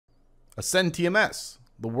AscendTMS,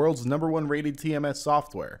 the world's #1 rated TMS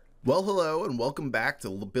software. Well, hello and welcome back to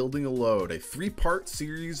Building a Load, a 3-part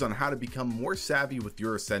series on how to become more savvy with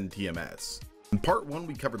your AscendTMS. In part 1,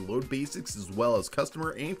 we covered load basics as well as customer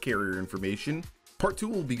and carrier information. Part 2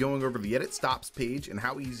 will be going over the edit stops page and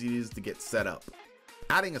how easy it is to get set up.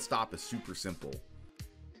 Adding a stop is super simple.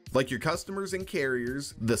 Like your customers and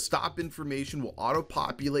carriers, the stop information will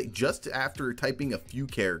auto-populate just after typing a few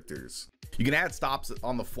characters. You can add stops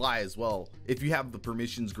on the fly as well if you have the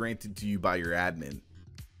permissions granted to you by your admin.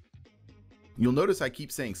 You'll notice I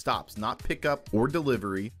keep saying stops, not pickup or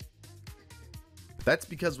delivery. That's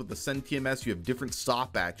because with AscendTMS you have different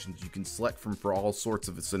stop actions you can select from for all sorts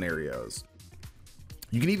of scenarios.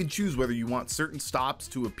 You can even choose whether you want certain stops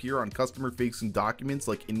to appear on customer-facing documents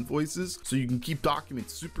like invoices, so you can keep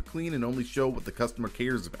documents super clean and only show what the customer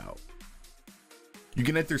cares about. You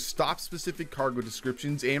can enter stop-specific cargo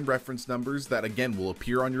descriptions and reference numbers that again will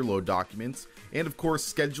appear on your load documents, and of course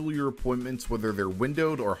schedule your appointments whether they're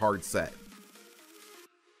windowed or hard set.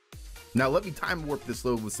 Now let me time warp this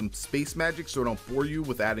load with some space magic so I don't bore you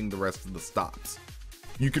with adding the rest of the stops.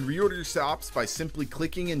 You can reorder your stops by simply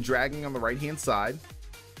clicking and dragging on the right hand side.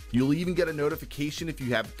 You'll even get a notification if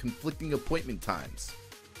you have conflicting appointment times.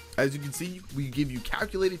 As you can see, we give you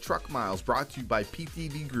calculated truck miles brought to you by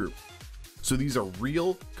PTV Group. So these are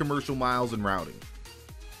real commercial miles and routing.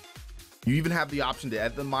 You even have the option to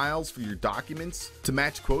edit the miles for your documents to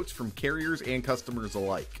match quotes from carriers and customers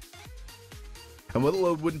alike. And well, the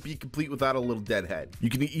load wouldn't be complete without a little deadhead. You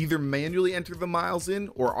can either manually enter the miles in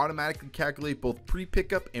or automatically calculate both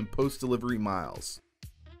pre-pickup and post-delivery miles.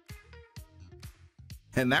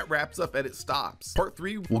 And that wraps up edit stops. Part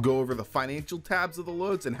 3 will go over the financial tabs of the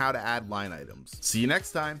loads and how to add line items. See you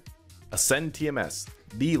next time. AscendTMS,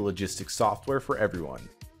 the logistics software for everyone.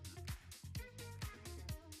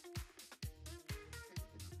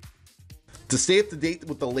 To stay up to date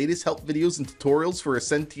with the latest help videos and tutorials for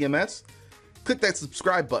AscendTMS, click that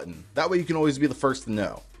subscribe button. That way you can always be the first to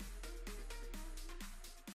know.